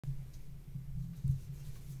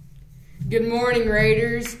Good morning,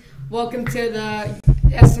 Raiders. Welcome to the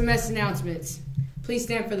SMS announcements. Please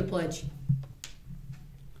stand for the pledge.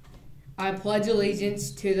 I pledge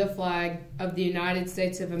allegiance to the flag of the United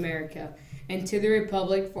States of America and to the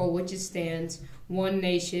republic for which it stands, one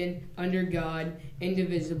nation, under God,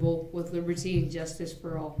 indivisible, with liberty and justice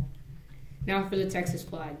for all. Now for the Texas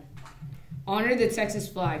flag. Honor the Texas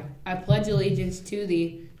flag. I pledge allegiance to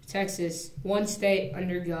the Texas, one state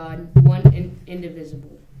under God, one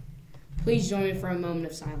indivisible. Please join me for a moment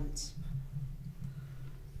of silence.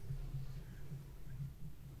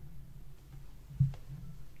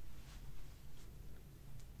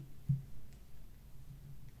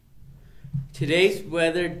 Today's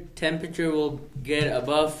weather temperature will get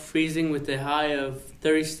above freezing with a high of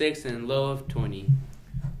 36 and low of 20.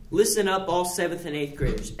 Listen up, all 7th and 8th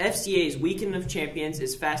graders. FCA's Weekend of Champions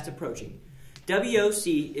is fast approaching.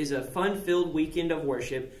 WOC is a fun-filled weekend of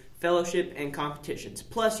worship, fellowship, and competitions.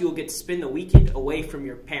 Plus, you will get to spend the weekend away from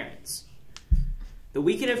your parents. The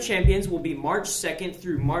Weekend of Champions will be March 2nd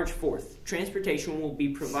through March 4th. Transportation will be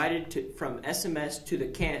provided from SMS to the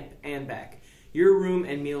camp and back. Your room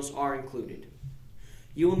and meals are included.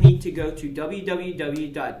 You will need to go to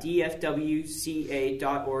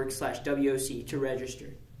www.dfwca.org/WOC to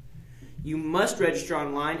register. You must register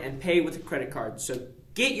online and pay with a credit card. So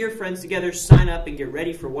get your friends together, sign up, and get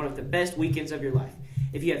ready for one of the best weekends of your life.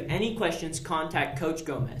 If you have any questions, contact Coach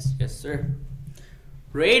Gomez. Yes, sir.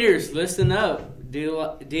 Raiders, listen up.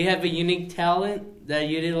 Do you have a unique talent that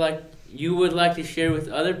you would like to share with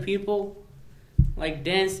other people? Like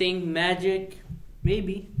dancing, magic,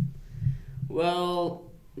 maybe.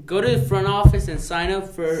 Well, go to the front office and sign up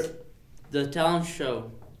for the talent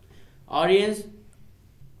show. Audience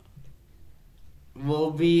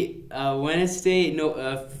will be Wednesday,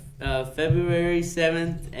 February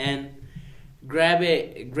 7th, and grab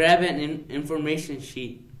an information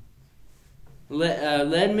sheet.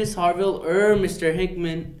 Let Miss Harville or Mr.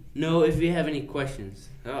 Hickman know if you have any questions.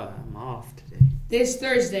 Oh, I'm off today. This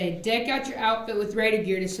Thursday, deck out your outfit with Raider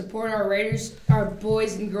gear to support our Raiders, our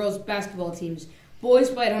boys and girls basketball teams.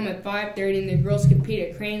 Boys play at home at 5:30 and the girls compete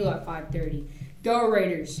at Crane at 5:30. Go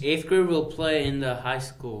Raiders! 8th grade will play in the high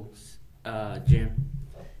school gym,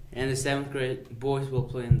 and the 7th grade boys will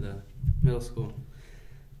play in the middle school.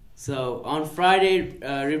 So on Friday,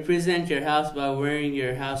 represent your house by wearing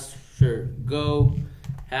your house shirt. Go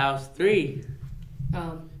House 3.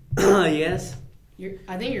 Yes.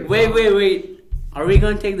 I think you're Wait. wrong. Are we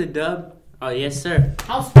going to take the dub? Oh, yes, sir.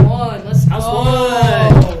 House 1. Let's go. House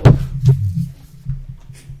 1.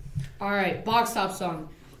 All right, box top song.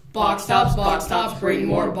 Box tops, bring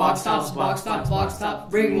more box tops,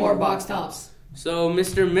 bring more box tops. So,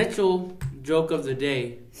 Mr. Mitchell, joke of the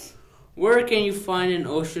day. Where can you find an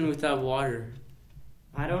ocean without water?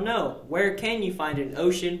 I don't know. Where can you find an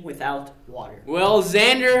ocean without water? Well,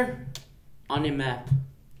 Xander, on a map.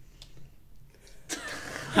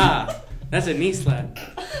 Ha! That's a knee slap.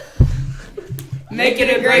 Make it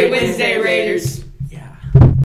a great Wednesday, Raiders.